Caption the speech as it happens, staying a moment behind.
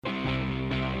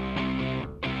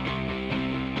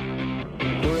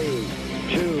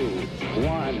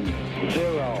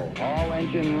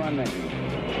Ignition running.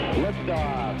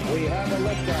 Liftoff. We have a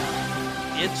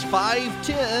liftoff. It's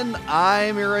 5:10.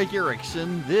 I'm Erick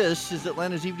Erickson. This is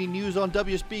Atlanta's Evening News on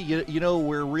WSB. You know,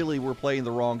 we're playing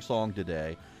the wrong song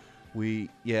today. We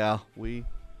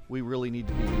really need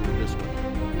to be doing this one.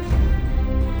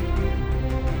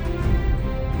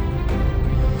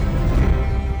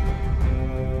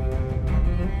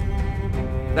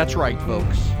 That's right,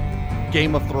 folks.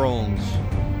 Game of Thrones.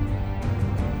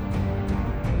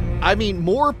 I mean,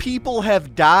 more people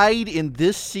have died in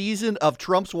this season of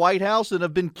Trump's White House than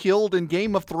have been killed in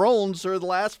Game of Thrones for the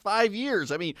last 5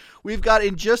 years. I mean, we've got,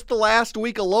 in just the last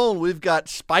week alone, we've got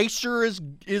Spicer is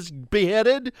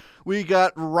beheaded, we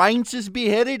got Reince is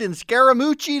beheaded, and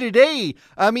Scaramucci today,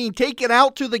 I mean, taken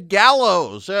out to the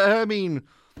gallows.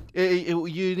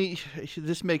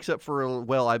 This makes up for,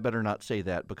 well, I better not say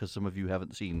that because some of you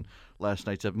haven't seen last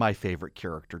night's. My favorite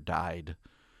character died,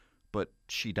 but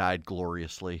she died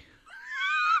gloriously.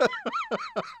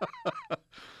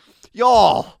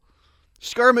 Y'all,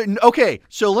 okay,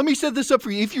 so let me set this up for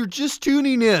you. If you're just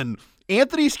tuning in,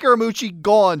 Anthony Scaramucci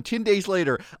gone 10 days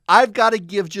later. I've got to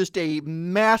give just a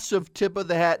massive tip of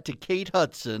the hat to Kate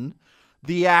Hudson,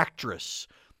 the actress,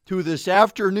 who this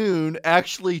afternoon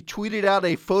actually tweeted out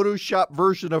a Photoshop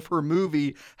version of her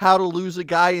movie, How to Lose a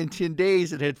Guy in 10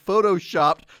 Days, and had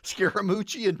Photoshopped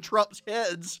Scaramucci and Trump's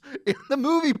heads in the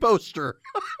movie poster.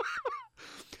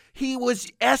 He was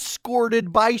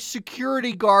escorted by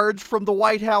security guards from the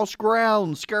White House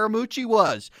grounds. Scaramucci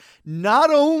was. Not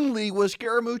only was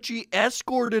Scaramucci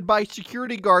escorted by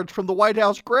security guards from the White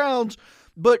House grounds,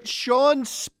 but Sean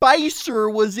Spicer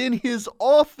was in his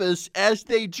office as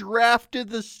they drafted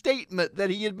the statement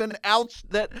that he had been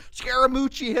that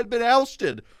Scaramucci had been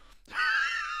ousted.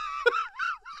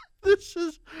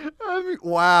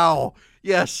 Wow.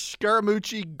 Yes,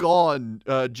 Scaramucci gone.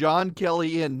 John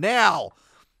Kelly in. Now,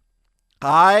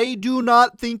 I do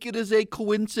not think it is a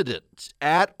coincidence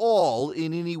at all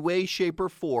in any way, shape, or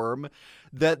form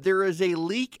that there is a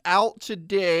leak out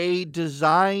today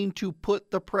designed to put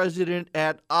the president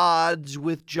at odds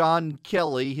with John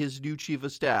Kelly, his new chief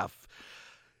of staff.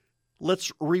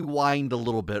 Let's rewind a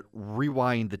little bit,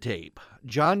 rewind the tape.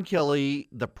 John Kelly,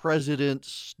 the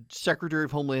president's Secretary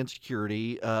of Homeland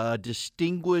Security,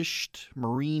 distinguished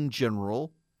Marine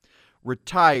general,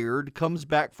 retired, comes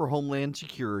back for Homeland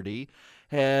Security,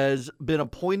 has been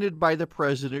appointed by the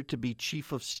president to be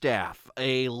chief of staff.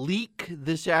 A leak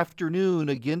this afternoon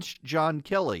against John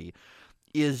Kelly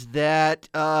is that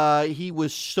he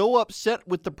was so upset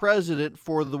with the president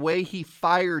for the way he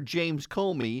fired James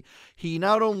Comey, he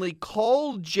not only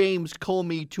called James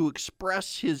Comey to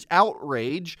express his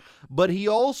outrage, but he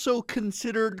also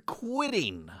considered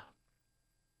quitting.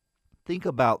 Think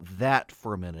about that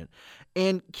for a minute.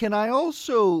 And can I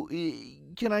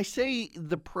say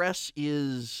the press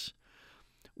is,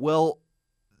 well,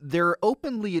 they're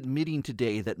openly admitting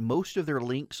today that most of their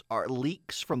leaks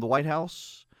from the White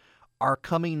House are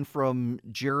coming from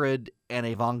Jared and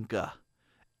Ivanka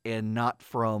and not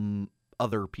from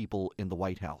other people in the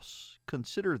White House.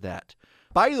 Consider that.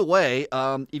 By the way,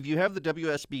 if you have the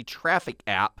WSB traffic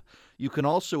app, you can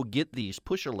also get these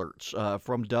push alerts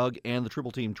from Doug and the Triple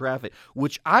Team Traffic,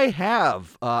 which I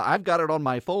have. I've got it on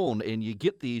my phone, and you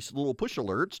get these little push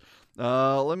alerts.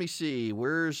 Let me see.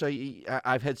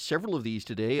 I've had several of these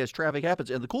today as traffic happens.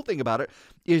 And the cool thing about it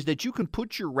is that you can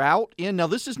put your route in. Now,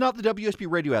 this is not the WSB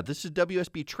radio app. This is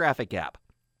WSB traffic app.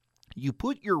 You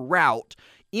put your route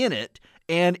in it,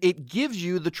 and it gives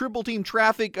you the Triple Team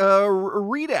Traffic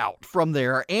readout from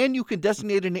there, and you can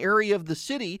designate an area of the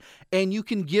city, and you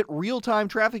can get real-time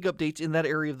traffic updates in that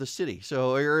area of the city.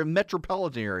 So you're a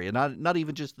metropolitan area, not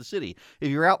even just the city. If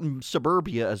you're out in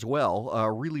suburbia as well,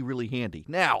 really, really handy.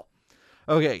 Now,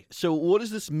 okay, so what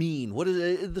does this mean? What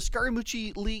is the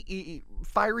Scaramucci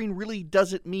firing really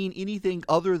doesn't mean anything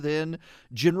other than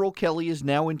General Kelly is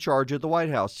now in charge of the White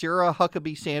House. Sarah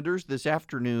Huckabee Sanders this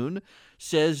afternoon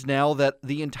says now that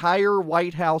the entire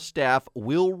White House staff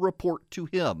will report to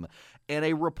him. And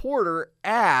a reporter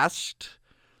asked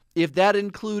if that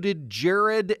included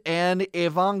Jared and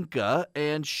Ivanka,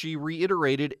 and she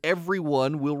reiterated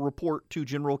everyone will report to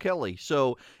General Kelly.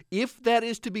 So if that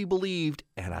is to be believed,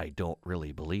 and I don't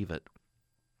really believe it,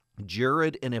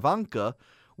 Jared and Ivanka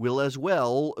will as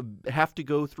well have to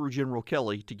go through General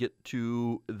Kelly to get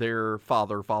to their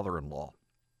father-in-law.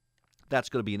 That's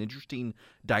going to be an interesting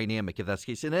dynamic if that's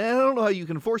the case. And I don't know how you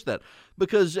can enforce that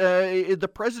because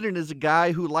the president is a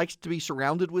guy who likes to be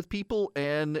surrounded with people,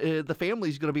 and the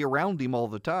family's going to be around him all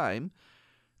the time.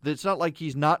 It's not like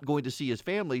he's not going to see his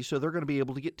family, so they're going to be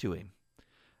able to get to him.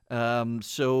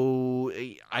 So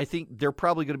I think they're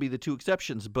probably going to be the two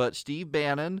exceptions. But Steve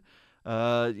Bannon,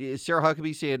 Sarah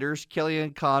Huckabee Sanders,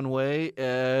 Kellyanne Conway,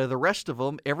 the rest of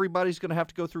them, everybody's going to have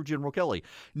to go through General Kelly.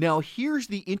 Now, here's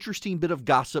the interesting bit of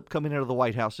gossip coming out of the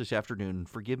White House this afternoon.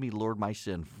 Forgive me, Lord, my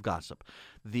sin, gossip.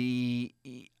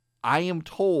 I am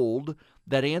told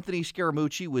that Anthony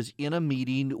Scaramucci was in a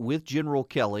meeting with General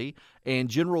Kelly, and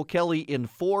General Kelly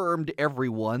informed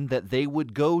everyone that they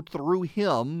would go through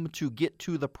him to get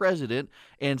to the president,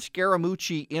 and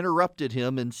Scaramucci interrupted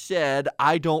him and said,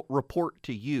 "I don't report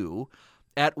to you,"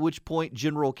 at which point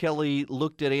General Kelly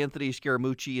looked at Anthony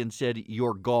Scaramucci and said,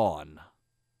 "You're gone."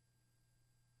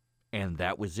 And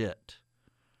that was it.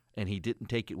 And he didn't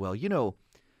take it well. You know,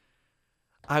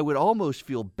 I would almost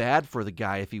feel bad for the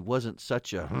guy if he wasn't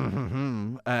such a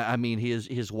I mean,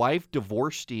 his wife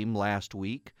divorced him last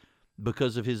week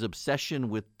because of his obsession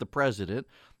with the president.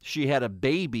 She had a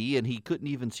baby, and he couldn't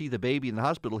even see the baby in the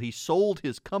hospital. He sold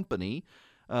his company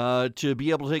to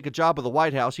be able to take a job at the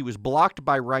White House. He was blocked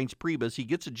by Reince Priebus. He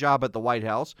gets a job at the White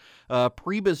House.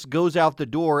 Priebus goes out the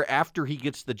door after he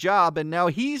gets the job, and now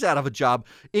he's out of a job.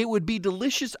 It would be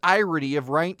delicious irony if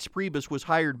Reince Priebus was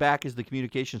hired back as the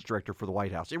communications director for the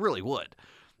White House. It really would.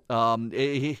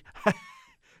 Whoever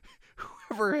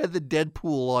had the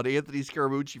Deadpool on Anthony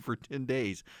Scaramucci for 10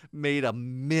 days made a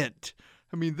mint.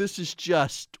 I mean, this is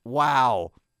just,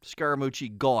 wow.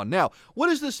 Scaramucci gone. Now, what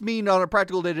does this mean on a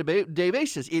practical day-to-day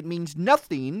basis? It means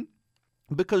nothing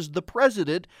because the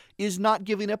president is not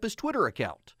giving up his Twitter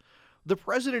account. The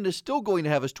president is still going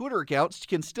to have his Twitter accounts,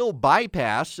 can still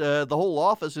bypass the whole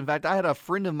office. In fact, I had a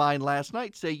friend of mine last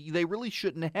night say they really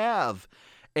shouldn't have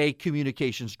a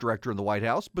communications director in the White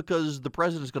House because the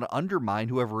president is going to undermine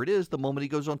whoever it is the moment he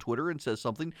goes on Twitter and says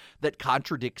something that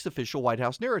contradicts official White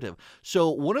House narrative. So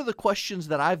one of the questions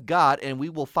that I've got, and we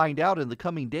will find out in the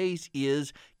coming days,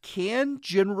 is can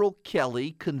General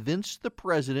Kelly convince the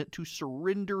president to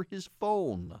surrender his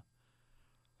phone?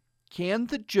 Can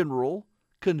the general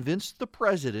convince the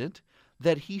president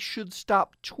that he should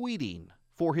stop tweeting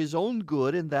for his own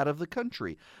good and that of the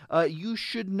country? You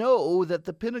should know that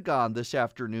the Pentagon this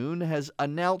afternoon has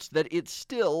announced that it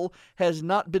still has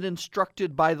not been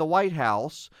instructed by the White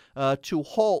House to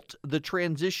halt the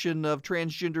transition of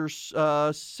transgender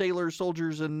sailors,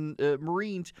 soldiers, and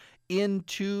Marines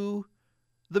into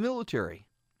the military.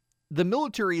 The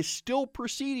military is still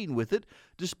proceeding with it,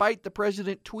 despite the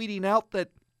president tweeting out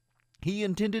that he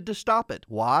intended to stop it.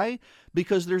 Why?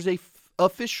 Because there's a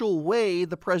official way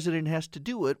the president has to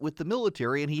do it with the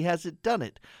military, and he hasn't done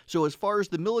it. So as far as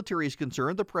the military is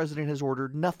concerned, the president has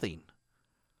ordered nothing.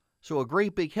 So a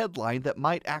great big headline that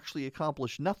might actually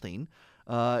accomplish nothing.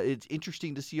 It's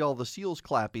interesting to see all the SEALs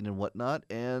clapping and whatnot,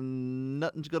 and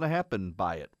nothing's going to happen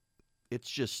by it. It's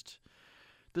just,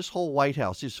 this whole White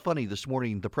House is funny. This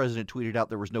morning, the president tweeted out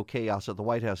there was no chaos at the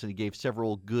White House, and he gave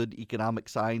several good economic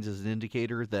signs as an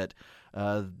indicator that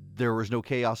there was no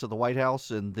chaos at the White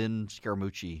House, and then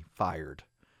Scaramucci fired.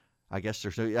 I guess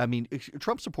there's no, I mean,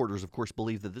 Trump supporters, of course,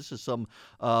 believe that this is some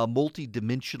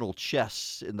multi-dimensional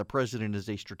chess, and the president is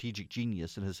a strategic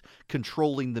genius and is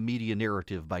controlling the media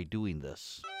narrative by doing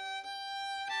this.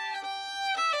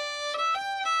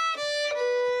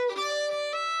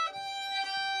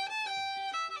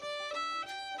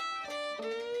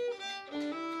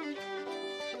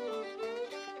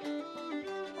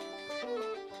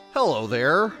 Hello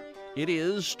there. It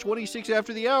is 26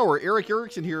 after the hour.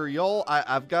 Erickson here, y'all.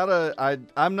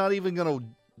 I'm not even going to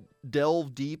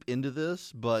delve deep into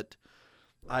this, but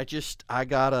there's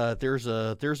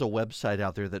a website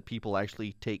out there that people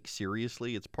actually take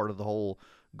seriously. It's part of the whole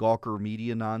Gawker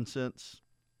media nonsense.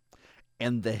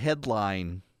 And the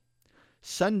headline,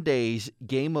 Sunday's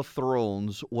Game of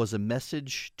Thrones was a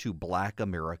message to Black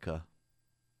America.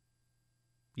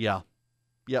 Yeah.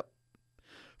 Yep.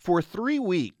 For 3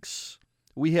 weeks,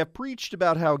 we have preached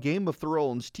about how Game of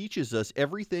Thrones teaches us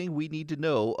everything we need to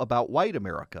know about white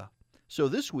America. So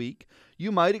this week,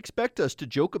 you might expect us to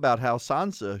joke about how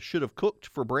Sansa should have cooked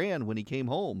for Bran when he came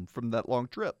home from that long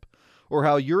trip, or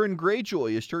how Euron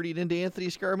Greyjoy is turning into Anthony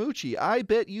Scaramucci. I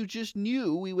bet you just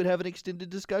knew we would have an extended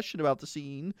discussion about the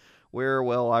scene where,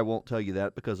 well, I won't tell you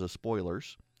that because of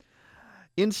spoilers.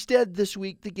 Instead, this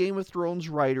week, the Game of Thrones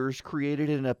writers created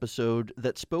an episode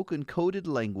that spoke in coded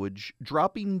language,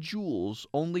 dropping jewels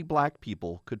only black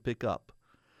people could pick up.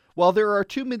 While there are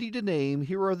too many to name,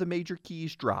 here are the major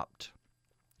keys dropped.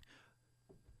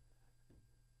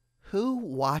 Who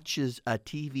watches a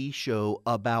TV show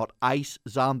about ice,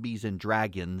 zombies, and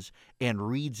dragons and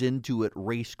reads into it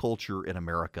race culture in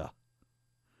America?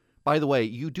 By the way,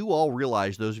 you do all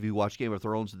realize, those of you who watch Game of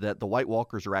Thrones, that the White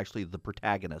Walkers are actually the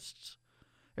protagonists.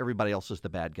 Everybody else is the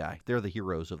bad guy. They're the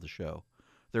heroes of the show.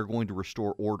 they're going to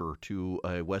restore order to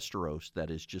Westeros that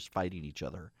is just fighting each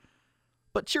other.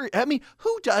 But seriously, I mean,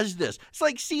 who does this? It's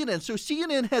like CNN. So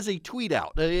CNN has a tweet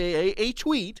out, a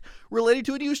tweet related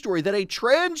to a news story that a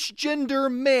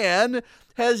transgender man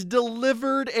has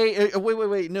delivered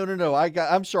wait. No.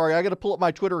 I'm sorry. I got to pull up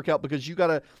my Twitter account because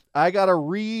I got to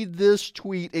read this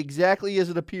tweet exactly as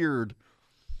it appeared.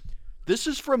 This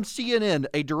is from CNN,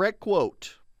 a direct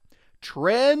quote.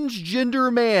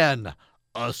 Transgender man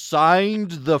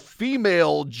assigned the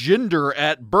female gender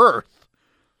at birth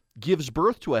gives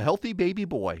birth to a healthy baby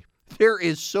boy. There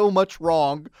is so much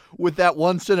wrong with that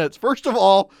one sentence. First of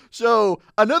all, so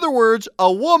in other words,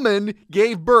 a woman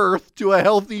gave birth to a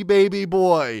healthy baby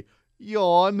boy.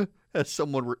 Yawn, as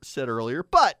someone said earlier.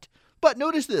 But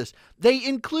notice this. They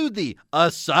include the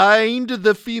assigned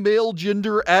the female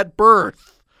gender at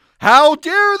birth. How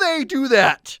dare they do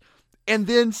that? And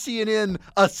then CNN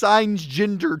assigns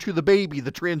gender to the baby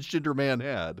the transgender man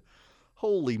had.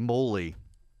 Holy moly.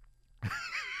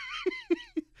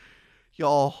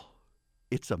 Y'all,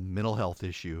 it's a mental health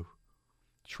issue.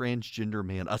 Transgender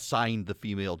man assigned the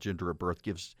female gender at birth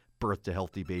gives birth to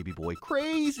healthy baby boy.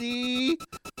 Crazy!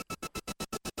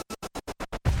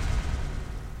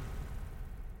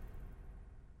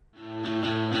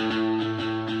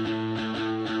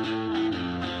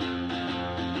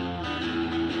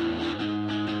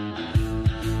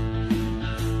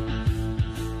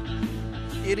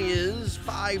 It is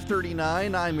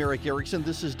 5:39. I'm Erick Erickson.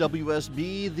 This is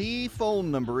WSB. The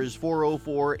phone number is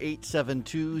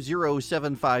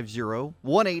 404-872-0750,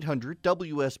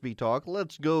 1-800-WSB-TALK.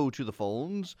 Let's go to the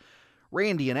phones.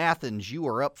 Randy in Athens, you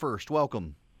are up first.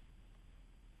 Welcome.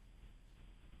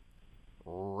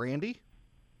 Randy,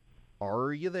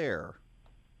 are you there?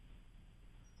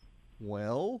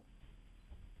 Well,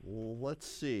 let's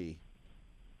see.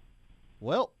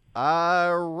 Well,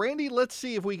 Randy, let's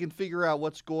see if we can figure out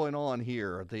what's going on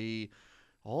here.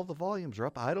 All the volumes are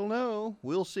up. I don't know.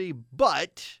 We'll see.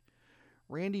 But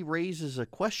Randy raises a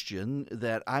question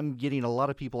that I'm getting a lot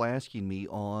of people asking me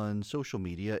on social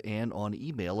media and on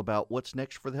email about what's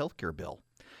next for the healthcare bill.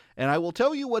 And I will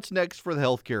tell you what's next for the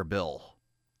healthcare bill.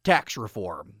 Tax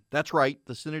reform. That's right.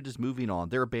 The Senate is moving on.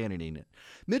 They're abandoning it.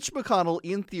 Mitch McConnell,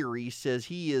 in theory, says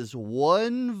he is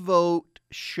one vote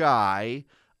shy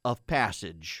of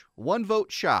passage. One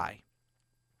vote shy.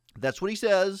 That's what he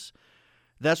says.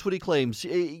 That's what he claims.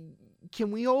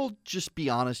 Can we all just be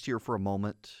honest here for a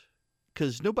moment?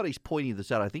 Because nobody's pointing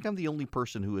this out. I think I'm the only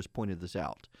person who has pointed this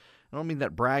out. I don't mean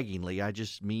that braggingly. I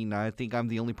just mean I think I'm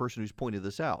the only person who's pointed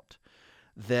this out.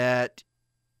 That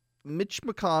Mitch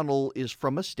McConnell is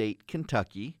from a state,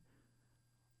 Kentucky,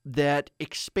 that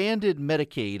expanded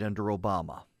Medicaid under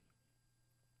Obama.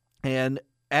 And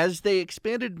as they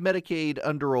expanded Medicaid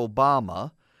under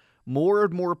Obama, more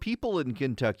and more people in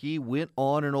Kentucky went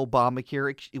into an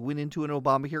Obamacare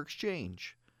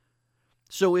exchange.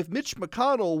 So if Mitch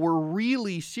McConnell were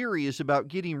really serious about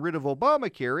getting rid of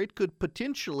Obamacare, it could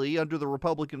potentially, under the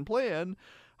Republican plan,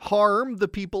 harm the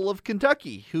people of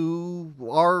Kentucky who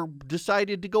are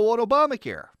decided to go on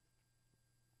Obamacare.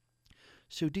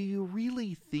 So do you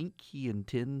really think he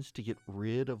intends to get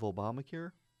rid of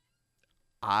Obamacare?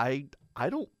 I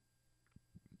don't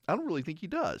really think he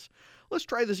does. Let's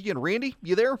try this again. Randy,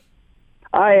 you there?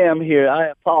 I am here. I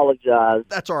apologize.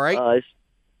 That's all right.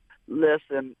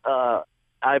 Listen, I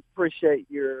appreciate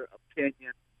your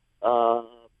opinion.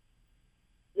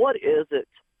 What is it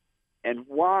and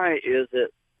why is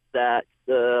it that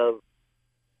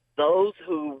those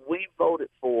who we voted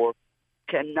for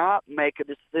cannot make a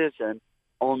decision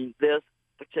on this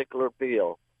particular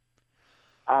bill?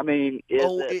 I mean,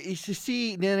 no.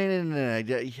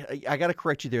 I got to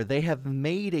correct you there. They have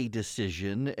made a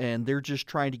decision, and they're just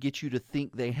trying to get you to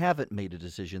think they haven't made a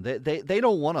decision. They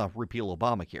don't want to repeal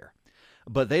Obamacare,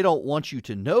 but they don't want you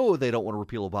to know they don't want to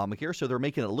repeal Obamacare, so they're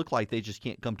making it look like they just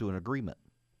can't come to an agreement.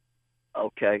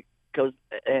 Okay,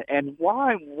 and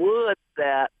why would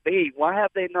that be? Why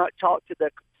have they not talked to their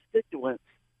constituents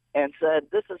and said,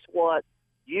 this is what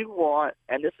you want,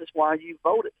 and this is why you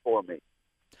voted for me?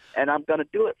 And I'm going to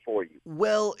do it for you.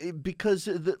 Well, because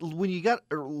when you got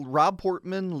Rob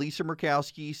Portman, Lisa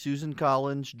Murkowski, Susan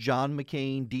Collins, John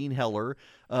McCain, Dean Heller,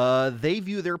 they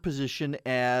view their position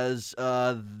as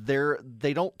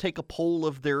they don't take a poll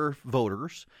of their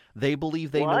voters. They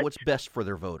believe they know what's best for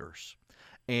their voters.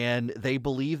 And they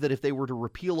believe that if they were to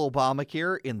repeal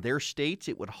Obamacare in their states,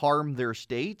 it would harm their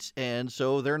states. And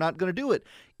so they're not going to do it,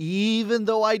 even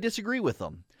though I disagree with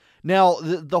them. Now,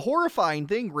 the horrifying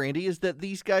thing, Randy, is that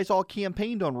these guys all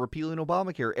campaigned on repealing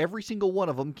Obamacare. Every single one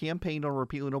of them campaigned on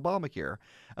repealing Obamacare.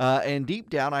 And deep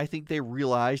down, I think they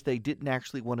realized they didn't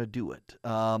actually want to do it.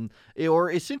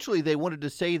 Or essentially, they wanted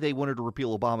to say they wanted to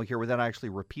repeal Obamacare without actually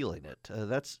repealing it.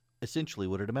 That's essentially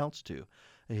what it amounts to.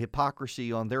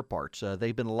 Hypocrisy on their parts.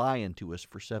 They've been lying to us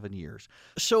for 7 years.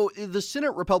 So the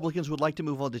Senate Republicans would like to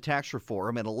move on to tax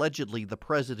reform, and allegedly the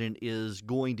president is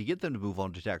going to get them to move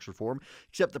on to tax reform,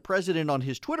 except the president on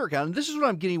his Twitter account, and this is what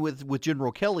I'm getting with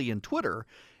General Kelly and Twitter,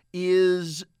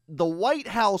 is the White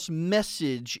House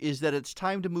message is that it's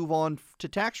time to move on to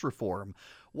tax reform.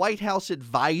 White House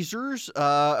advisors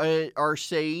are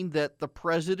saying that the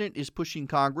president is pushing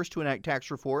Congress to enact tax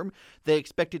reform. They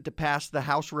expect it to pass the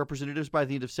House of Representatives by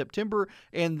the end of September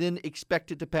and then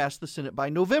expect it to pass the Senate by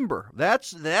November.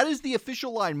 That is the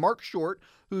official line. Mark Short,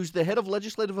 who's the head of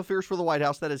legislative affairs for the White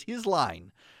House, that is his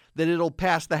line. That it'll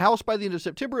pass the House by the end of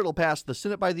September, it'll pass the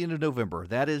Senate by the end of November.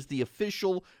 That is the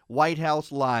official White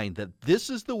House line, that this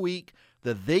is the week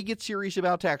that they get serious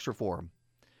about tax reform.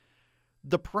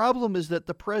 The problem is that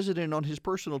the president on his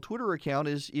personal Twitter account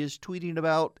is tweeting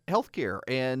about health care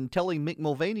and telling Mick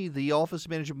Mulvaney, the Office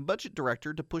of Management and Budget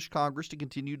Director, to push Congress to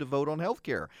continue to vote on health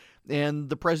care. And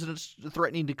the president's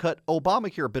threatening to cut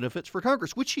Obamacare benefits for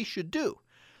Congress, which he should do.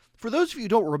 For those of you who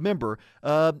don't remember,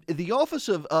 the Office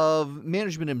of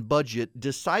Management and Budget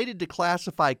decided to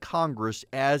classify Congress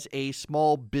as a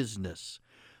small business.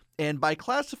 And by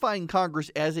classifying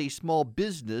Congress as a small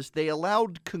business, they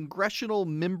allowed congressional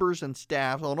members and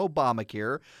staff on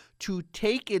Obamacare to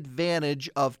take advantage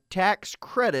of tax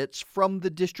credits from the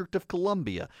District of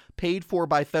Columbia, paid for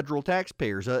by federal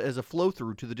taxpayers as a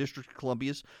flow-through to the District of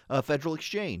Columbia's federal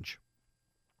exchange.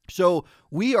 So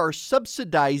we are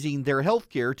subsidizing their health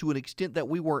care to an extent that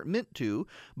we weren't meant to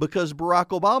because Barack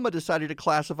Obama decided to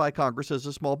classify Congress as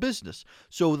a small business.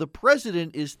 So the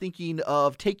president is thinking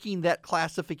of taking that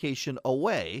classification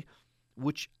away,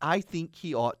 which I think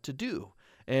he ought to do.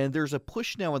 And there's a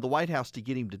push now in the White House to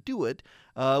get him to do it,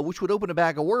 which would open a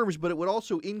bag of worms, but it would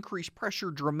also increase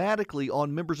pressure dramatically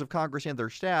on members of Congress and their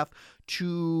staff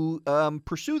to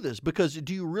pursue this. Because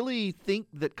do you really think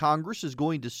that Congress is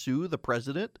going to sue the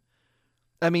president?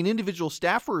 I mean, individual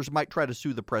staffers might try to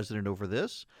sue the president over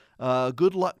this.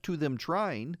 Good luck to them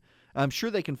trying. I'm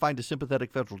sure they can find a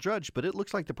sympathetic federal judge, but it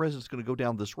looks like the president's going to go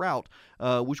down this route,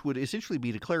 which would essentially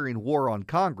be declaring war on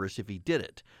Congress if he did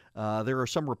it. There are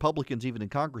some Republicans even in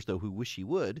Congress, though, who wish he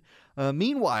would.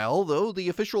 Meanwhile, though, the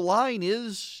official line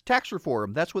is tax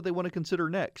reform. That's what they want to consider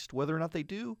next. Whether or not they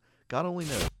do, God only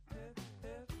knows.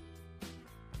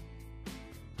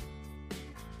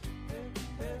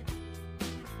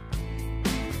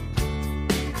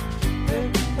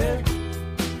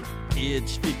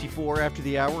 It's 54 after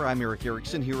the hour. I'm Erick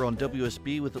Erickson here on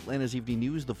WSB with Atlanta's Evening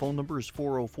News. The phone number is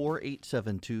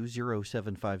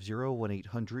 404-872-0750,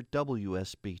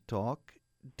 1-800-WSB-TALK.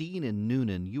 Dean and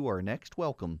Noonan, you are next.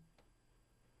 Welcome.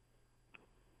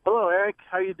 Hello, Eric.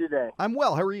 How are you today? I'm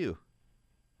well. How are you?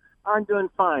 I'm doing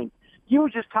fine. You were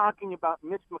just talking about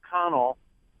Mitch McConnell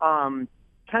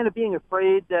kind of being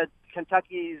afraid that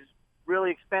Kentucky's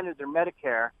really expanded their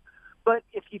Medicare. But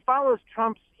if he follows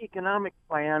Trump's economic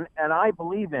plan, and I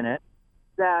believe in it,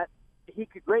 that he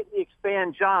could greatly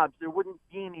expand jobs, there wouldn't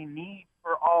be any need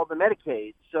for all the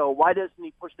Medicaid. So why doesn't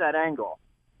he push that angle?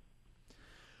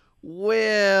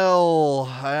 Well,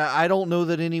 I don't know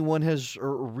that anyone has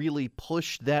really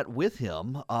pushed that with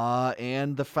him.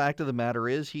 And the fact of the matter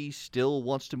is he still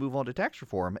wants to move on to tax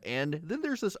reform. And then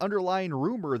there's this underlying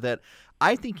rumor that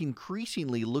I think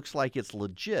increasingly looks like it's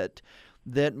legit,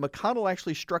 that McConnell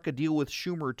actually struck a deal with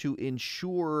Schumer to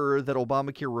ensure that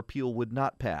Obamacare repeal would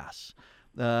not pass.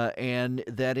 And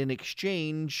that in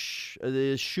exchange,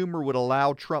 Schumer would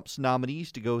allow Trump's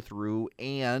nominees to go through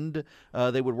and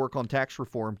they would work on tax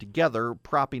reform together,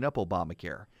 propping up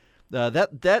Obamacare.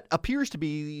 That appears to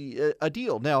be a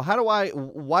deal. Now,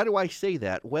 why do I say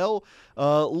that? Well,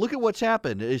 look at what's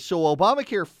happened. So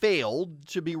Obamacare failed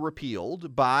to be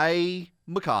repealed by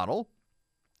McConnell,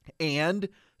 and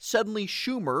suddenly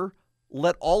Schumer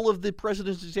let all of the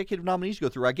president's executive nominees go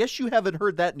through. I guess you haven't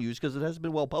heard that news because it hasn't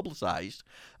been well publicized.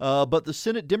 But the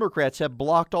Senate Democrats have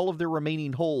blocked all of their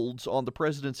remaining holds on the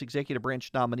president's executive branch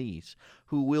nominees,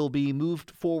 who will be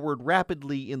moved forward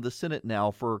rapidly in the Senate now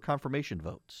for confirmation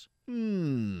votes.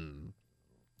 So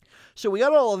we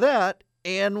got all of that,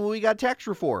 and we got tax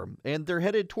reform, and they're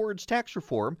headed towards tax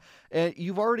reform. And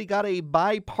you've already got a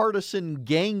bipartisan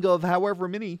gang of however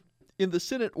many in the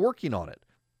Senate working on it.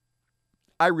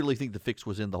 I really think the fix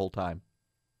was in the whole time.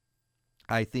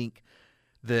 I think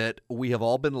that we have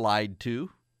all been lied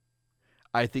to.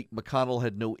 I think McConnell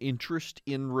had no interest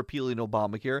in repealing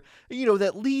Obamacare.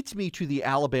 That leads me to the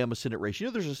Alabama Senate race.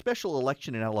 There's a special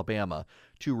election in Alabama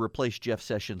to replace Jeff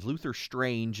Sessions. Luther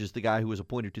Strange is the guy who was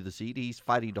appointed to the seat. He's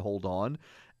fighting to hold on.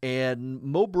 And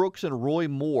Mo Brooks and Roy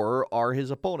Moore are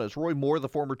his opponents. Roy Moore, the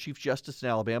former Chief Justice in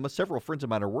Alabama. Several friends of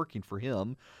mine are working for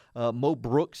him. Mo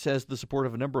Brooks has the support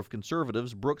of a number of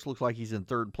conservatives. Brooks looks like he's in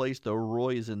third place, though.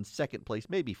 Roy is in second place,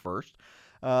 maybe first.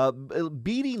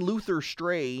 Beating Luther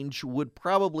Strange would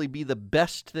probably be the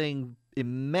best thing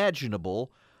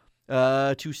imaginable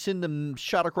to send him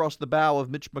shot across the bow of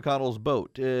Mitch McConnell's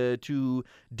boat, to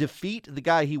defeat the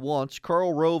guy he wants.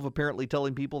 Karl Rove apparently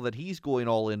telling people that he's going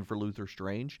all in for Luther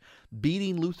Strange.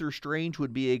 Beating Luther Strange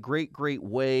would be a great, great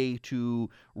way to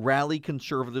rally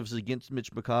conservatives against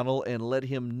Mitch McConnell and let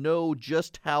him know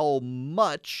just how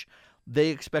much they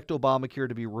expect Obamacare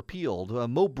to be repealed.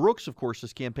 Mo Brooks, of course,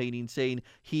 is campaigning, saying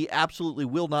he absolutely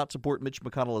will not support Mitch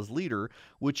McConnell as leader,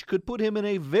 which could put him in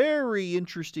a very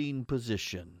interesting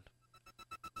position.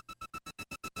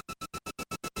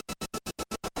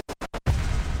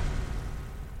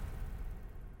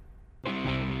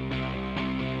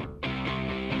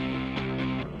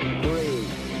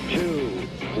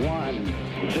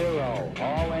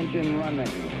 All engine running.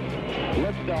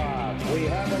 Liftoff. We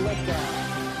have a liftoff.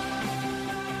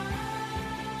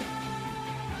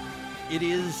 It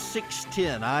is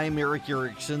 6:10. I'm Erick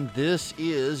Erickson. This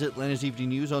is Atlanta's Evening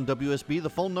News on WSB. The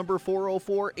phone number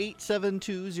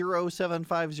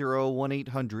 404-872-0750,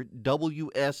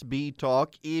 1-800-WSB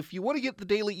Talk. If you want to get the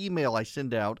daily email I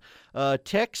send out,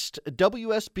 text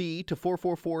WSB to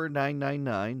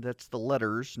 444-999. That's the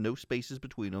letters, no spaces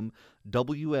between them,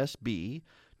 WSB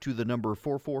to the number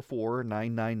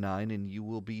 444-999, and you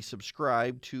will be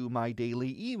subscribed to my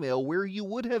daily email, where you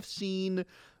would have seen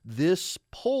this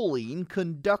polling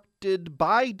conducted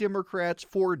by Democrats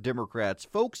for Democrats.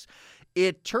 Folks,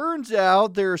 it turns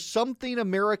out there's something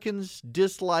Americans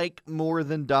dislike more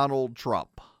than Donald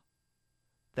Trump.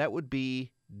 That would be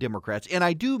Democrats. And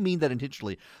I do mean that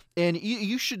intentionally. And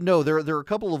you should know there are a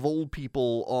couple of old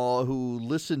people who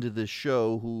listen to this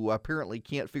show who apparently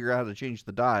can't figure out how to change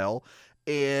the dial.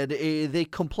 And they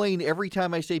complain every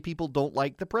time I say people don't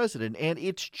like the president. And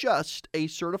it's just a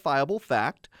certifiable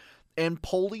fact. And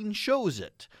polling shows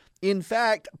it. In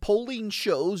fact, polling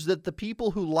shows that the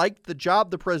people who like the job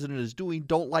the president is doing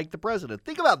don't like the president.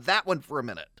 Think about that one for a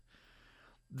minute.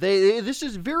 This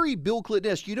is very Bill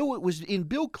Clinton-esque. It was in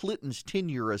Bill Clinton's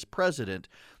tenure as president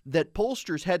that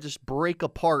pollsters had to break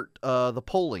apart the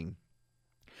polling.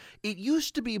 It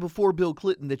used to be before Bill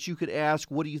Clinton that you could ask,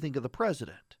 what do you think of the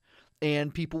president?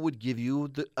 And people would give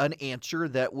you an answer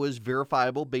that was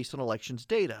verifiable based on elections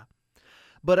data.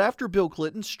 But after Bill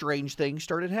Clinton, strange things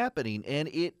started happening, and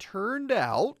it turned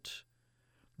out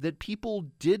that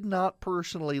people did not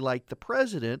personally like the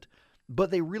president, but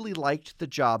they really liked the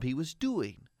job he was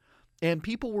doing. And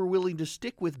people were willing to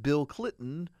stick with Bill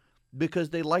Clinton because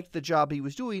they liked the job he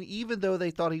was doing, even though they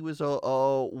thought he was a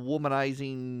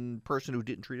womanizing person who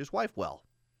didn't treat his wife well.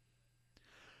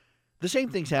 The same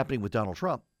thing's happening with Donald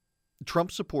Trump.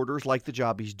 Trump supporters like the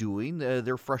job he's doing.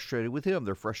 They're frustrated with him.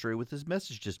 They're frustrated with his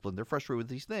message discipline. They're frustrated with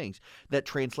these things. That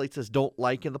translates as don't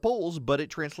like in the polls, but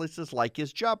it translates as like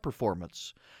his job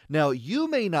performance. Now, you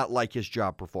may not like his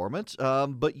job performance,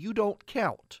 but you don't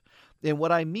count. And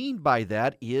what I mean by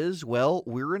that is, well,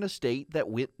 we're in a state that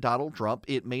went Donald Trump.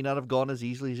 It may not have gone as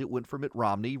easily as it went for Mitt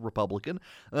Romney, Republican,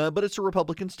 but it's a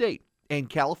Republican state. And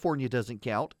California doesn't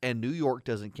count, and New York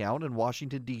doesn't count, and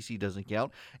Washington, D.C. doesn't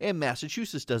count, and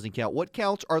Massachusetts doesn't count. What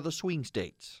counts are the swing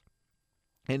states.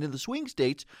 And in the swing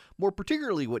states, more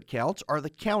particularly what counts are the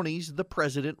counties the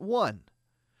president won.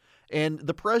 And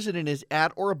the president is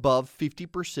at or above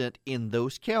 50% in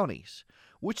those counties,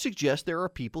 which suggests there are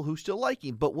people who still like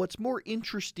him. But what's more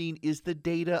interesting is the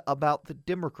data about the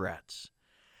Democrats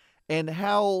and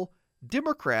how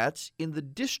Democrats in the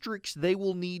districts they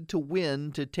will need to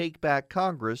win to take back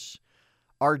Congress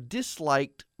are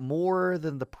disliked more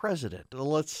than the president.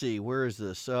 Let's see, where is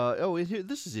this?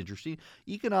 This is interesting.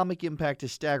 Economic impact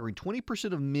is staggering.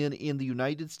 20% of men in the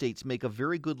United States make a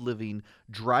very good living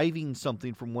driving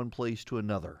something from one place to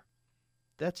another.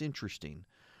 That's interesting.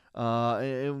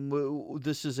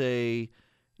 This is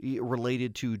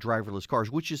related to driverless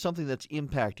cars, which is something that's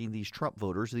impacting these Trump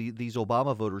voters, these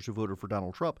Obama voters who voted for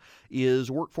Donald Trump,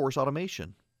 is workforce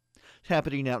automation.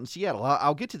 happening out in Seattle.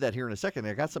 I'll get to that here in a second.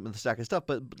 I got something in the stack of stuff,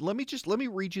 but let me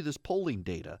read you this polling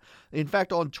data. In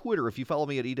fact, on Twitter, if you follow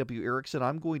me at EW Erickson,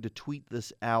 I'm going to tweet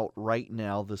this out right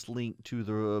now, this link to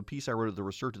the piece I wrote at the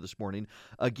Researcher this morning.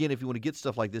 Again, if you want to get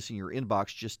stuff like this in your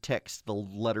inbox, just text the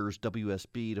letters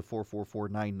WSB to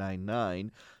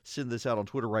 444999. Send this out on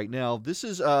Twitter right now. This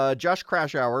is Josh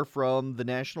Krashour from the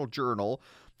National Journal.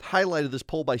 Highlighted this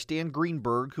poll by Stan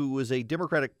Greenberg, who is a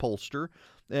Democratic pollster.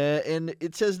 And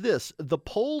it says this: the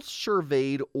poll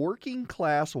surveyed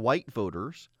working-class white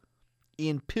voters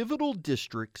in pivotal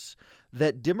districts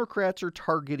that Democrats are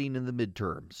targeting in the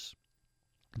midterms.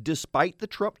 Despite the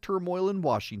Trump turmoil in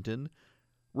Washington,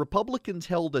 Republicans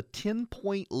held a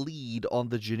 10-point lead on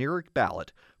the generic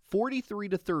ballot,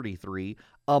 43-33,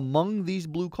 among these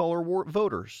blue-collar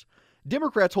voters.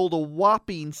 Democrats hold a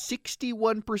whopping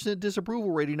 61% disapproval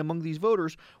rating among these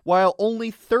voters, while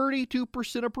only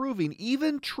 32% approving.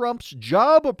 Even Trump's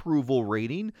job approval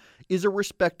rating is a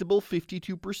respectable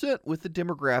 52% with the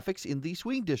demographics in these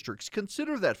swing districts.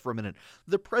 Consider that for a minute.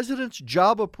 The president's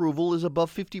job approval is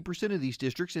above 50% of these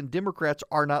districts, and Democrats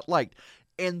are not liked.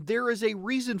 And there is a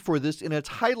reason for this, and it's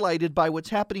highlighted by what's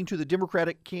happening to the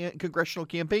Democratic Congressional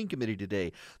Campaign Committee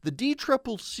today. The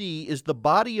DCCC is the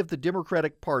body of the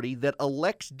Democratic Party that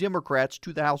elects Democrats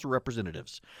to the House of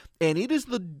Representatives. And it is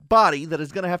the body that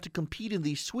is going to have to compete in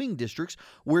these swing districts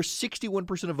where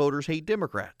 61% of voters hate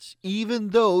Democrats, even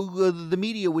though the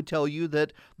media would tell you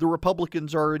that the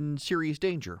Republicans are in serious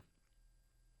danger.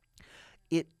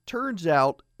 It turns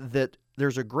out that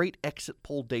there's a great exit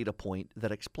poll data point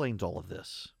that explains all of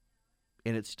this,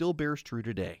 and it still bears true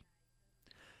today.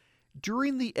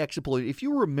 During the exit polling, if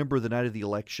you remember the night of the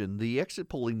election, the exit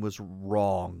polling was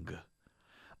wrong.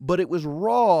 But it was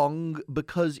wrong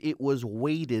because it was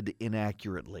weighted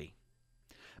inaccurately.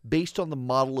 Based on the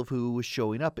model of who was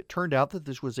showing up, it turned out that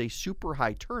this was a super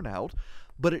high turnout,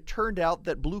 but it turned out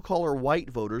that blue-collar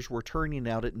white voters were turning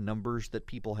out at numbers that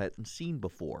people hadn't seen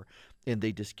before, and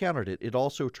they discounted it. It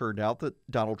also turned out that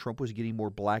Donald Trump was getting more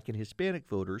black and Hispanic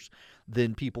voters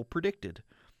than people predicted.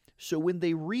 So when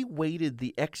they reweighted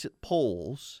the exit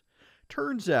polls,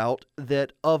 turns out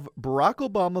that of Barack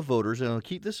Obama voters, and I'll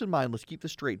keep this in mind, let's keep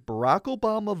this straight, Barack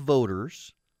Obama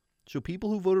voters, so people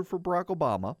who voted for Barack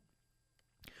Obama,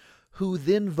 who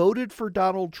then voted for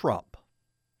Donald Trump,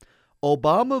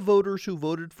 Obama voters who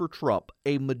voted for Trump,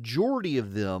 a majority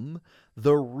of them,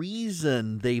 the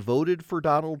reason they voted for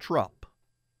Donald Trump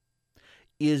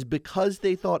is because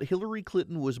they thought Hillary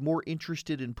Clinton was more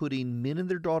interested in putting men in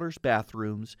their daughters'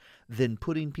 bathrooms than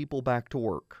putting people back to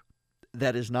work.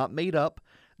 That is not made up.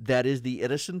 That is the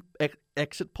Edison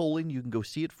exit polling. You can go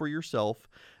see it for yourself.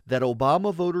 That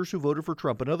Obama voters who voted for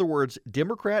Trump, in other words,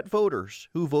 Democrat voters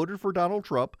who voted for Donald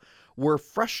Trump, were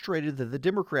frustrated that the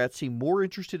Democrats seemed more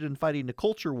interested in fighting a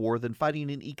culture war than fighting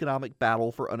an economic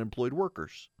battle for unemployed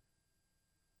workers.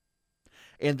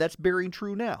 And that's bearing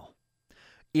true now.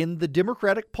 In the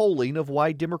Democratic polling of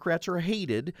why Democrats are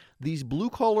hated, these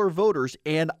blue-collar voters,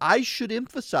 and I should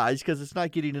emphasize, because it's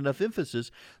not getting enough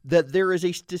emphasis, that there is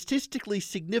a statistically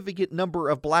significant number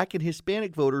of black and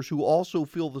Hispanic voters who also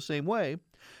feel the same way,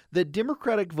 that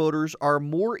Democratic voters are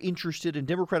more interested, and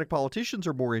Democratic politicians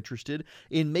are more interested,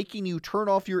 in making you turn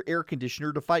off your air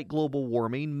conditioner to fight global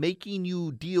warming, making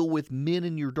you deal with men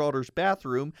in your daughter's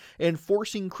bathroom, and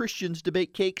forcing Christians to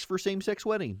bake cakes for same-sex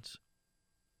weddings.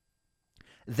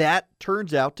 That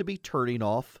turns out to be turning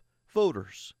off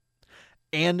voters.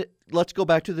 And let's go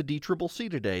back to the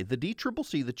DCCC today. The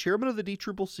DCCC, the chairman of the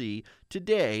DCCC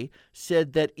today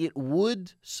said that it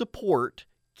would support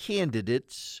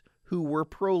candidates who were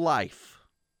pro-life.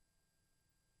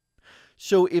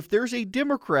 So if there's a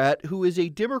Democrat who is a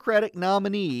Democratic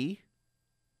nominee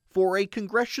for a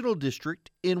congressional district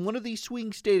in one of these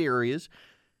swing state areas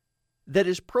that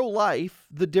is pro-life,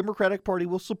 the Democratic Party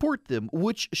will support them,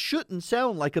 which shouldn't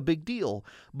sound like a big deal.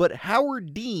 But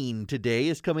Howard Dean today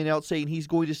is coming out saying he's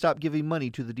going to stop giving money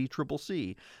to the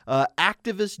DCCC.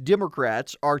 Activist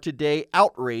Democrats are today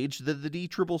outraged that the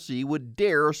DCCC would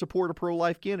dare support a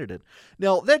pro-life candidate.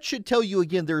 Now, that should tell you,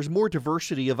 again, there's more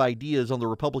diversity of ideas on the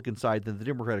Republican side than the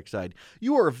Democratic side.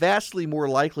 You are vastly more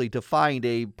likely to find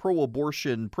a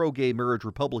pro-abortion, pro-gay marriage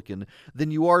Republican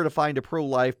than you are to find a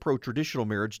pro-life, pro-traditional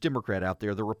marriage Democrat out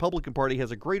there. The Republican Party has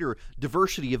a greater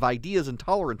diversity of ideas and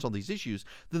tolerance on these issues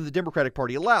than the Democratic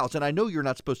Party allows. And I know you're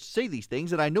not supposed to say these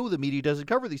things, and I know the media doesn't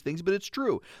cover these things, but it's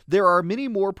true. There are many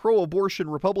more pro-abortion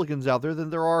Republicans out there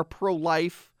than there are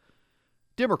pro-life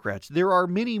Democrats. There are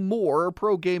many more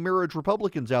pro-gay marriage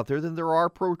Republicans out there than there are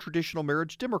pro-traditional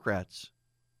marriage Democrats.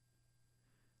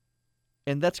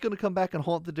 And that's going to come back and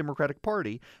haunt the Democratic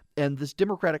Party. And this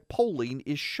Democratic polling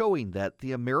is showing that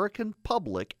the American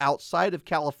public outside of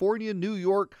California, New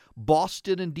York,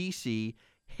 Boston, and D.C.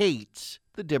 hates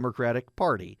the Democratic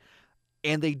Party.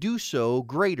 And they do so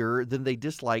greater than they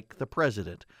dislike the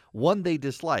president. One they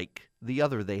dislike, the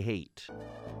other they hate.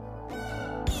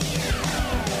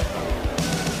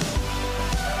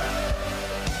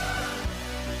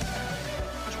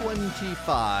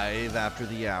 25 after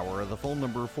the hour. The phone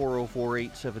number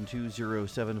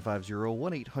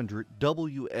 404-872-0750,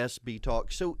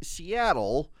 1-800-WSB-TALK. So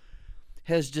Seattle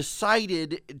has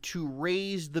decided to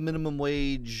raise the minimum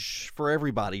wage for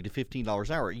everybody to $15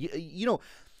 an hour. You know,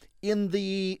 in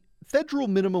the federal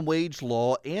minimum wage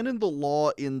law and in the law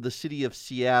in the city of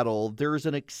Seattle, there's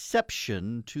an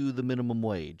exception to the minimum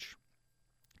wage.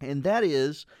 And that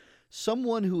is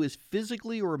someone who is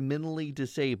physically or mentally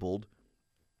disabled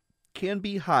can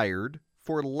be hired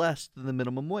for less than the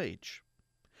minimum wage.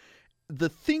 The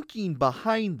thinking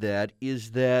behind that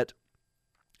is that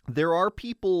there are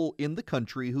people in the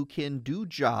country who can do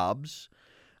jobs,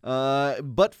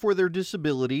 but for their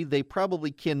disability, they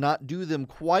probably cannot do them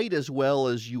quite as well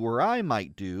as you or I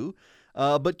might do,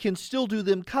 but can still do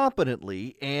them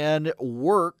competently, and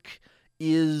work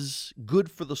is good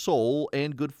for the soul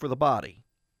and good for the body.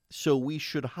 So we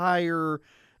should hire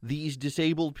these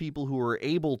disabled people who are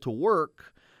able to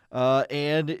work,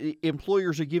 and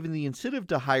employers are given the incentive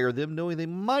to hire them, knowing they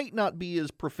might not be as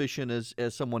proficient as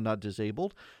someone not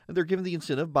disabled, and they're given the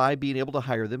incentive by being able to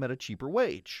hire them at a cheaper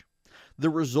wage. The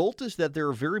result is that there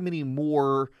are very many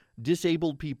more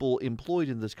disabled people employed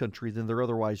in this country than there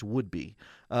otherwise would be.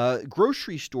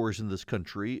 Grocery stores in this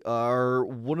country are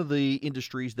one of the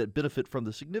industries that benefit from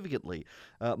this significantly.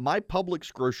 My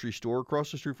Publix grocery store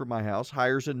across the street from my house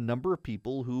hires a number of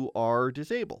people who are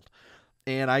disabled.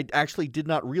 And I actually did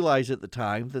not realize at the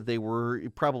time that they were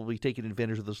probably taking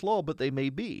advantage of this law, but they may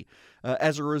be.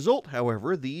 As a result,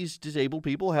 however, these disabled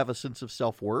people have a sense of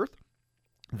self-worth.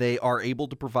 They are able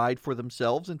to provide for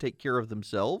themselves and take care of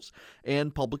themselves,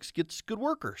 and Publix gets good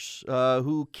workers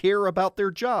who care about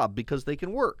their job because they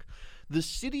can work. The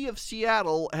city of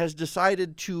Seattle has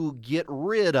decided to get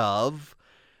rid of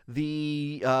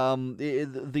the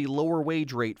lower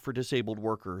wage rate for disabled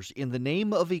workers in the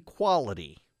name of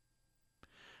equality.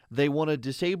 They want a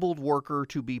disabled worker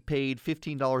to be paid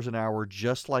 $15 an hour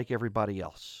just like everybody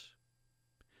else.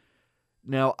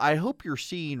 Now, I hope you're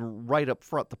seeing right up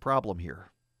front the problem here.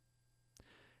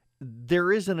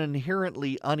 There is an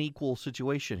inherently unequal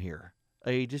situation here.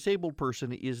 A disabled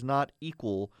person is not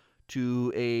equal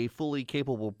to a fully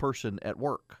capable person at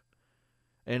work.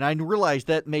 And I realize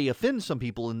that may offend some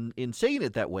people in saying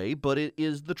it that way, but it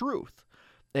is the truth.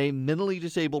 A mentally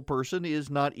disabled person is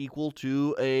not equal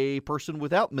to a person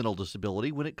without mental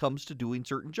disability when it comes to doing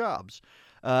certain jobs.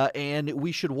 And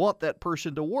we should want that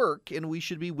person to work, and we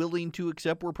should be willing to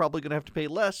accept we're probably going to have to pay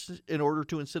less in order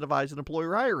to incentivize an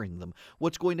employer hiring them.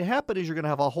 What's going to happen is you're going to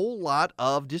have a whole lot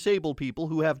of disabled people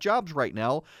who have jobs right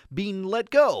now being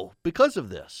let go because of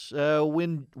this,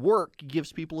 when work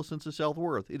gives people a sense of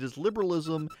self-worth. It is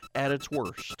liberalism at its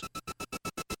worst.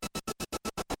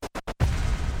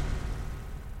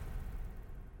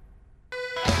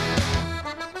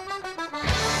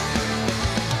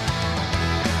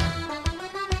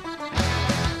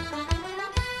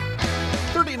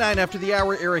 After the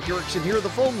hour, Erick Erickson here. The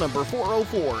phone number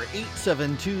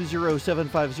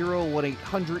 404-872-0750,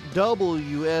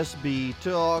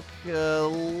 1-800-WSB-TALK.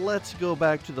 Let's go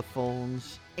back to the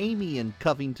phones. Amy in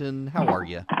Covington, how are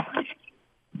you?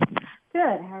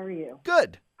 Good. How are you?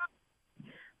 Good.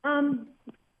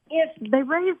 If they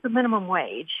raise the minimum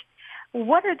wage,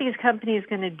 what are these companies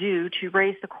going to do to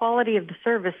raise the quality of the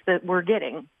service that we're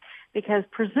getting? Because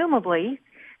presumably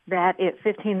that at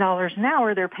 $15 an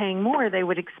hour, they're paying more. They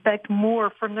would expect more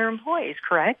from their employees,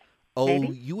 correct? Oh, Maybe?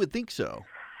 You would think so.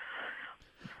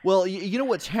 Well, you know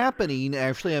what's happening,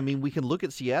 actually, I mean, we can look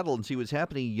at Seattle and see what's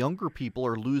happening. Younger people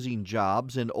are losing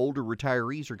jobs, and older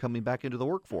retirees are coming back into the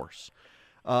workforce.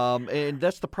 And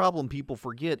that's the problem people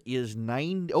forget is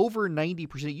over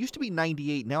 90%. It used to be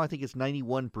 98. Now I think it's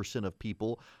 91% of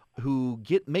people who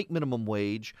make minimum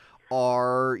wage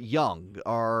are young,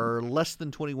 are less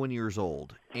than 21 years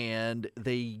old, and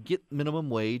they get minimum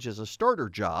wage as a starter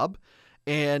job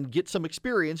and get some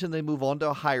experience, and they move on to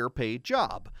a higher paid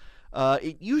job.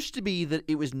 It used to be that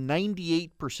it was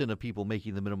 98% of people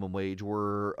making the minimum wage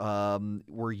were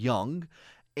young,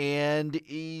 And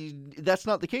that's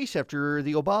not the case after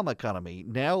the Obama economy.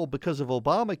 Now, because of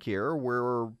Obamacare,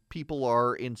 where employers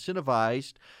are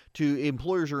incentivized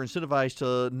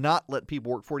to not let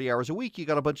people work 40 hours a week, you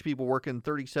got a bunch of people working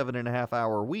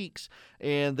 37.5-hour weeks,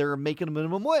 and they're making a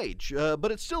minimum wage,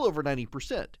 but it's still over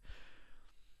 90%.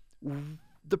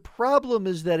 The problem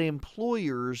is that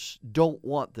employers don't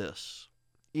want this.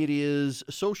 It is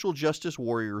social justice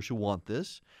warriors who want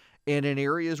this. And in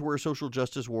areas where social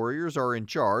justice warriors are in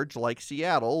charge, like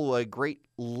Seattle, a great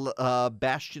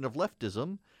bastion of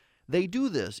leftism, they do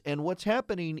this. And what's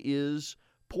happening is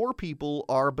poor people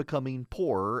are becoming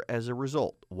poorer as a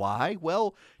result. Why?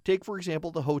 Well, take, for example,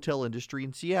 the hotel industry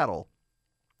in Seattle.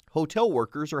 Hotel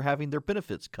workers are having their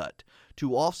benefits cut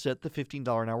to offset the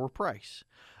 $15 an hour price.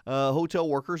 Hotel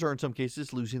workers are in some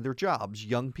cases losing their jobs.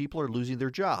 Young people are losing their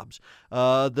jobs.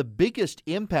 The biggest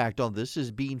impact on this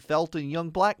is being felt in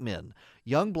young black men.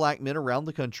 Young black men around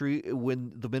the country,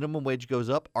 when the minimum wage goes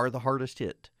up, are the hardest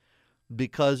hit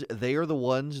because they are the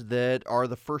ones that are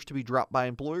the first to be dropped by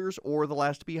employers or the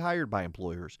last to be hired by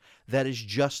employers. That is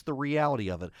just the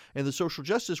reality of it. And the social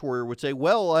justice warrior would say,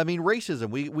 well, I mean, racism,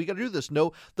 we got to do this.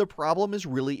 No, the problem is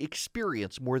really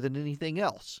experience more than anything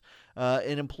else.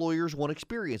 And employers want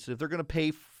experience. And if they're going to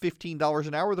pay $15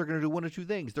 an hour, they're going to do one of two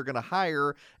things. They're going to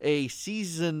hire a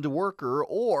seasoned worker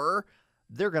or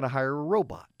they're going to hire a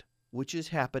robot, which is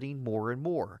happening more and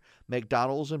more.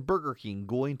 McDonald's and Burger King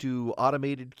going to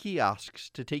automated kiosks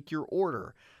to take your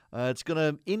order. It's going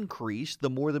to increase the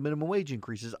more the minimum wage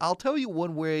increases. I'll tell you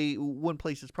one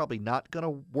place it's probably not going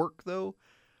to work, though,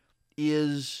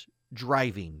 is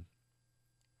driving.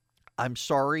 I'm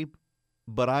sorry,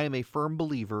 but I am a firm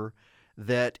believer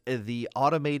that the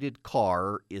automated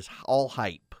car is all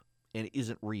hype and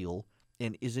isn't real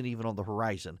and isn't even on the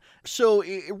horizon. So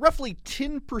roughly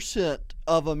 10%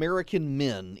 of American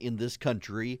men in this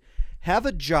country have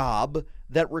a job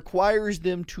that requires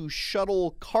them to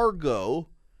shuttle cargo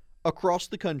across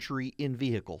the country in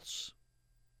vehicles.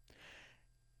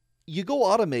 You go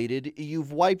automated,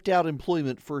 you've wiped out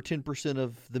employment for 10%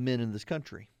 of the men in this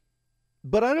country.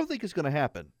 But I don't think it's going to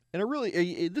happen. And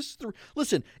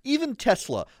listen, even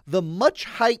Tesla, the much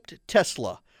hyped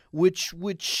Tesla,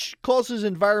 which causes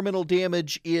environmental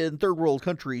damage in third world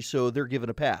countries, so they're given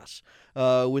a pass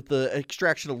with the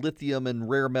extraction of lithium and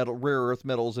rare earth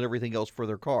metals and everything else for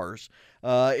their cars.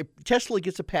 Tesla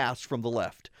gets a pass from the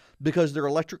left because they're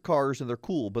electric cars and they're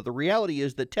cool. But the reality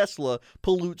is that Tesla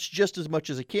pollutes just as much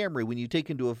as a Camry when you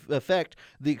take into effect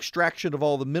the extraction of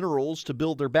all the minerals to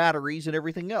build their batteries and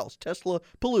everything else. Tesla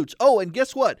pollutes. Oh, and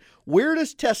guess what?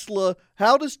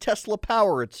 How does Tesla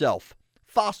power itself?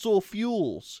 Fossil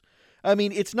fuels. I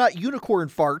mean, it's not unicorn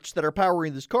farts that are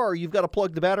powering this car. You've got to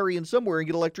plug the battery in somewhere and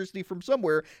get electricity from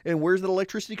somewhere. And where's that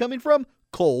electricity coming from?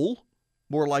 Coal,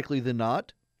 more likely than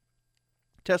not.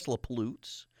 Tesla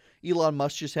pollutes. Elon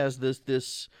Musk just has this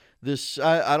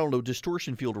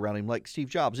distortion field around him like Steve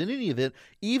Jobs. In any event,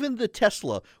 even the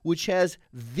Tesla, which has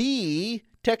the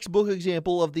textbook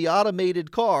example of the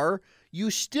automated car,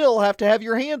 you still have to have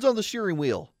your hands on the steering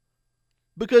wheel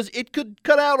because it could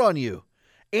cut out on you.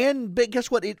 But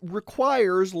guess what? It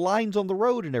requires lines on the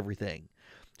road and everything.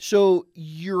 So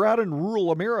you're out in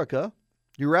rural America,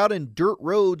 you're out in dirt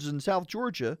roads in South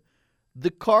Georgia, the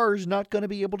car's not going to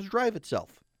be able to drive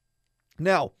itself.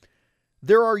 Now,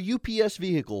 there are UPS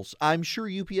vehicles. I'm sure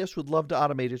UPS would love to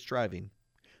automate its driving,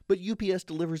 but UPS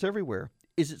delivers everywhere.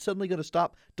 Is it suddenly going to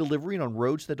stop delivering on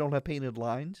roads that don't have painted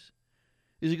lines?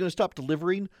 Is it going to stop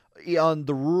delivering on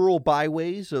the rural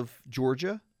byways of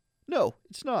Georgia? No,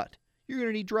 it's not. You're going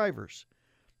to need drivers.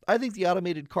 I think the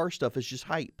automated car stuff is just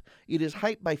hype. It is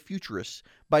hype by futurists,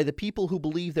 by the people who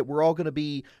believe that we're all going to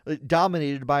be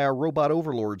dominated by our robot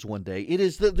overlords one day. It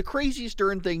is the craziest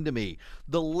darn thing to me.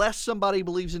 The less somebody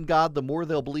believes in God, the more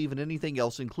they'll believe in anything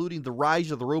else, including the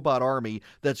rise of the robot army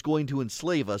that's going to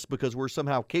enslave us because we're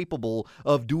somehow capable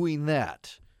of doing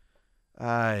that.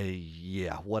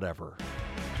 Whatever.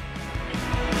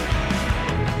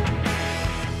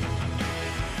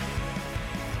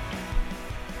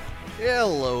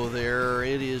 Hello there.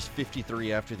 It is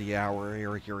 53 after the hour.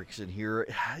 Erick Erickson here.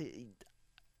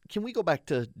 Can we go back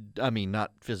to,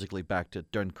 not physically back to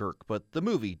Dunkirk, but the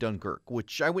movie Dunkirk,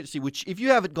 which I went to see, which if you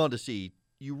haven't gone to see,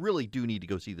 you really do need to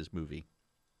go see this movie.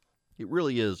 It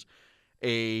really is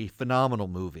a phenomenal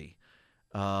movie.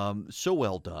 So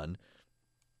well done.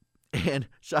 And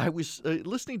so I was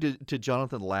listening to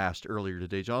Jonathan Last earlier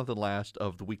today, Jonathan Last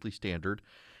of the Weekly Standard.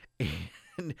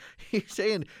 And he's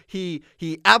saying he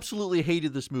absolutely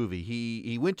hated this movie.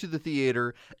 He went to the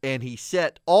theater and he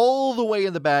sat all the way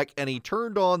in the back and he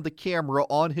turned on the camera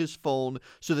on his phone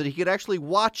so that he could actually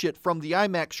watch it from the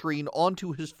IMAX screen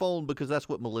onto his phone, because that's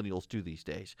what millennials do these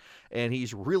days. And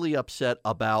he's really upset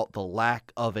about the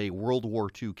lack of a World War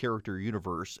II character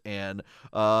universe. And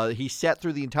he sat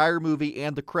through the entire movie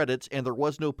and the credits, and there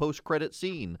was no post-credit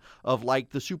scene of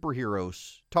like the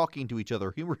superheroes talking to each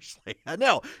other humorously.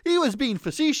 No, he was being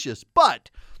facetious, but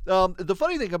the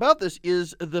funny thing about this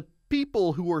is the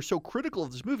people who are so critical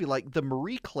of this movie, like the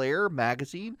Marie Claire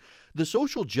magazine, the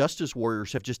social justice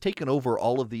warriors have just taken over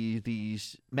all of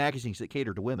these magazines that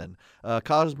cater to women.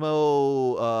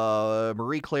 Cosmo,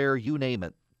 Marie Claire, you name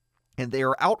it. And they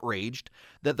are outraged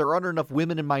that there aren't enough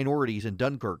women and minorities in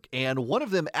Dunkirk. And one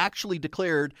of them actually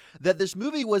declared that this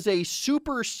movie was a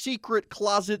super secret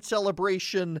closet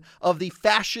celebration of the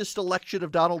fascist election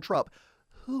of Donald Trump.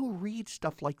 Who reads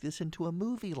stuff like this into a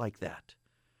movie like that?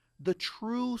 The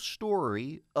true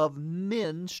story of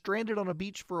men stranded on a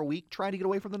beach for a week trying to get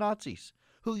away from the Nazis,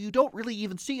 who you don't really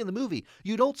even see in the movie.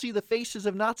 You don't see the faces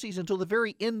of Nazis until the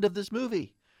very end of this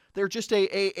movie. They're just my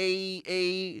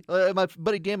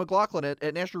buddy Dan McLaughlin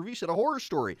at National Review said, a horror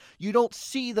story. You don't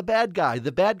see the bad guy.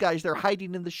 The bad guys, they're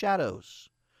hiding in the shadows,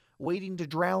 waiting to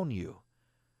drown you.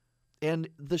 And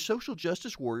the social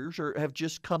justice warriors have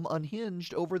just come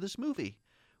unhinged over this movie,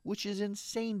 which is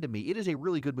insane to me. It is a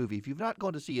really good movie. If you've not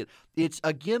gone to see it, it's,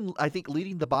 again, I think,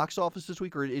 leading the box office this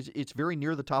week, or it's very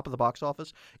near the top of the box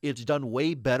office. It's done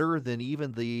way better than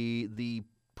even the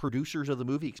producers of the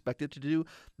movie expected to do,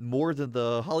 more than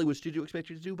the Hollywood studio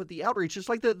expected to do. But the outrage, just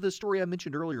like the story I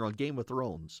mentioned earlier on Game of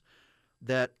Thrones,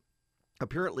 that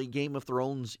apparently Game of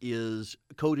Thrones is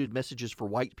coded messages for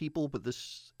white people, but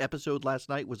this episode last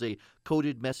night was a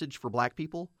coded message for black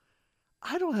people.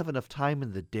 I don't have enough time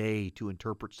in the day to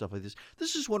interpret stuff like this.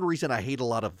 This is one reason I hate a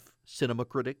lot of cinema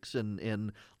critics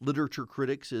and literature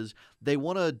critics, is they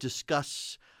want to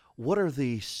discuss what are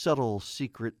the subtle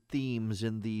secret themes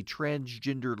in the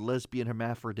transgender, lesbian,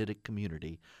 hermaphroditic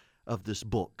community of this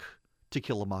book, To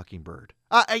Kill a Mockingbird.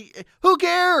 Who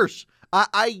cares?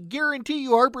 I guarantee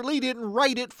you Harper Lee didn't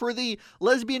write it for the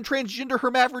lesbian, transgender,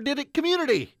 hermaphroditic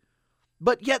community.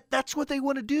 But yet that's what they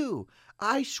want to do.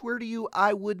 I swear to you,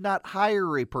 I would not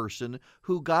hire a person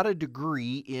who got a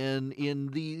degree in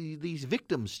these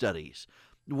victim studies,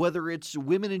 whether it's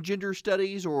women and gender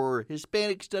studies or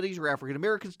Hispanic studies or African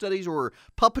American studies or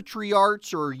puppetry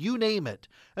arts or you name it.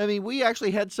 I mean, we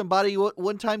actually had somebody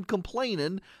one time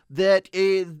complaining that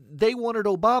they wanted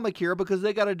Obamacare because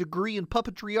they got a degree in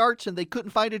puppetry arts and they couldn't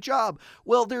find a job.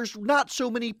 Well, there's not so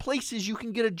many places you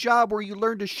can get a job where you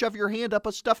learn to shove your hand up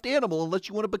a stuffed animal unless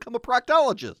you want to become a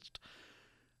proctologist.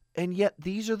 And yet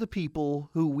these are the people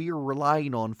who we are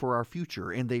relying on for our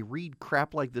future. And they read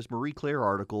crap like this Marie Claire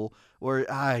article where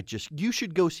you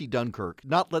should go see Dunkirk,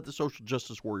 not let the social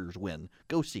justice warriors win.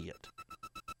 Go see it.